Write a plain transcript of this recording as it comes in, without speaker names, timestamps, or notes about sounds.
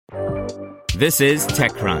This is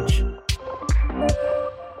TechCrunch.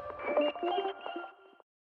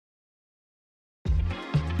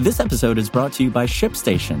 This episode is brought to you by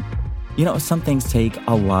ShipStation. You know, some things take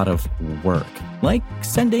a lot of work, like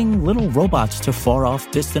sending little robots to far-off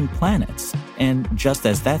distant planets. And just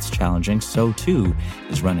as that's challenging, so too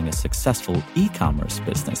is running a successful e-commerce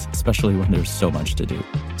business, especially when there's so much to do.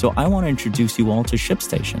 So I want to introduce you all to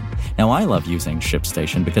ShipStation. Now, I love using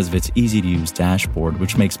ShipStation because of its easy-to-use dashboard,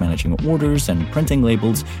 which makes managing orders and printing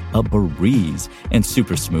labels a breeze and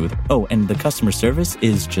super smooth. Oh, and the customer service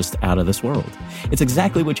is just out of this world. It's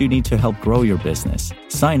exactly what you need to help grow your business.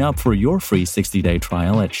 Sign up for your free 60-day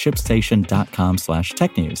trial at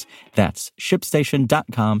shipstation.com/technews. That's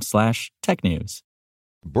shipstation.com/technews.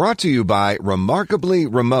 Brought to you by Remarkably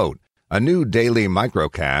Remote, a new daily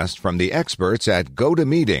microcast from the experts at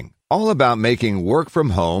GoToMeeting, all about making work from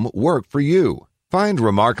home work for you. Find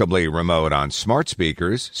Remarkably Remote on smart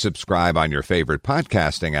speakers, subscribe on your favorite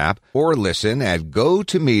podcasting app, or listen at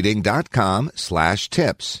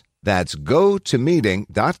gotomeeting.com/tips. That's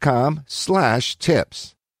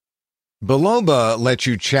gotomeeting.com/tips. Biloba lets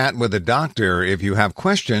you chat with a doctor if you have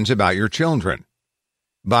questions about your children.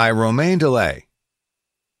 By Romain Delay.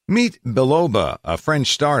 Meet Biloba, a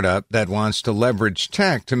French startup that wants to leverage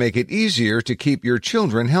tech to make it easier to keep your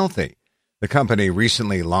children healthy. The company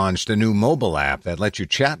recently launched a new mobile app that lets you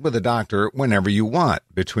chat with a doctor whenever you want,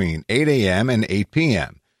 between 8 a.m. and 8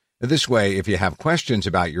 p.m. This way, if you have questions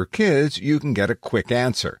about your kids, you can get a quick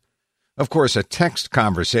answer. Of course, a text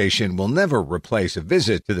conversation will never replace a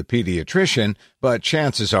visit to the pediatrician, but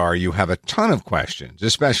chances are you have a ton of questions,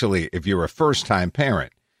 especially if you're a first-time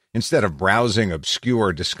parent. Instead of browsing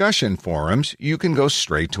obscure discussion forums, you can go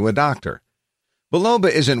straight to a doctor.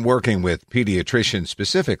 Biloba isn't working with pediatricians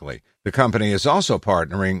specifically. The company is also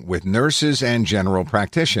partnering with nurses and general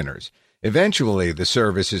practitioners. Eventually, the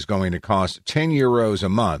service is going to cost €10 a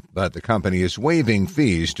month, but the company is waiving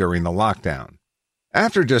fees during the lockdown.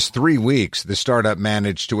 After just 3 weeks, the startup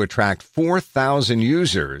managed to attract 4,000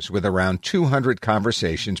 users with around 200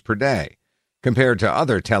 conversations per day. Compared to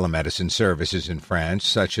other telemedicine services in France,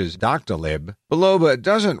 such as Doctolib, Biloba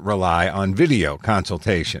doesn't rely on video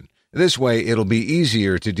consultation. This way, it'll be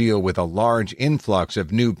easier to deal with a large influx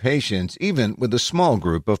of new patients, even with a small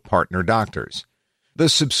group of partner doctors. The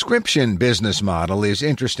subscription business model is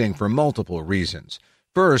interesting for multiple reasons.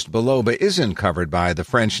 First, Biloba isn't covered by the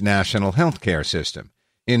French national healthcare system.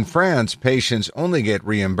 In France, patients only get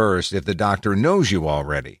reimbursed if the doctor knows you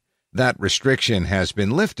already. That restriction has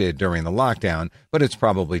been lifted during the lockdown, but it's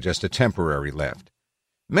probably just a temporary lift.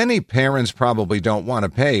 Many parents probably don't want to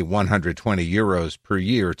pay €120 per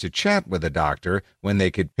year to chat with a doctor when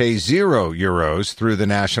they could pay €0 through the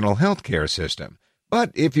national healthcare system.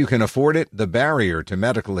 But if you can afford it, the barrier to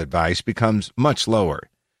medical advice becomes much lower.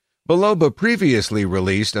 Biloba previously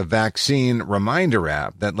released a vaccine reminder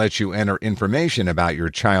app that lets you enter information about your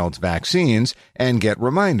child's vaccines and get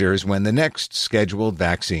reminders when the next scheduled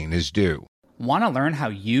vaccine is due. Want to learn how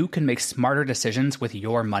you can make smarter decisions with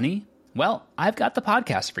your money? Well, I've got the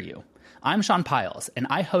podcast for you. I'm Sean Piles, and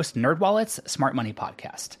I host NerdWallet's Smart Money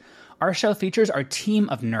Podcast. Our show features our team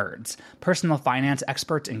of nerds, personal finance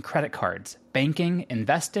experts in credit cards, banking,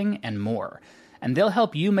 investing, and more. And they'll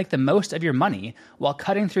help you make the most of your money while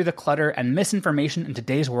cutting through the clutter and misinformation in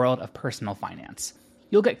today's world of personal finance.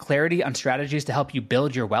 You'll get clarity on strategies to help you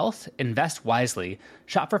build your wealth, invest wisely,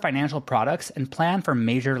 shop for financial products, and plan for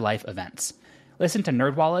major life events. Listen to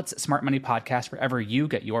NerdWallet's Smart Money Podcast wherever you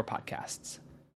get your podcasts.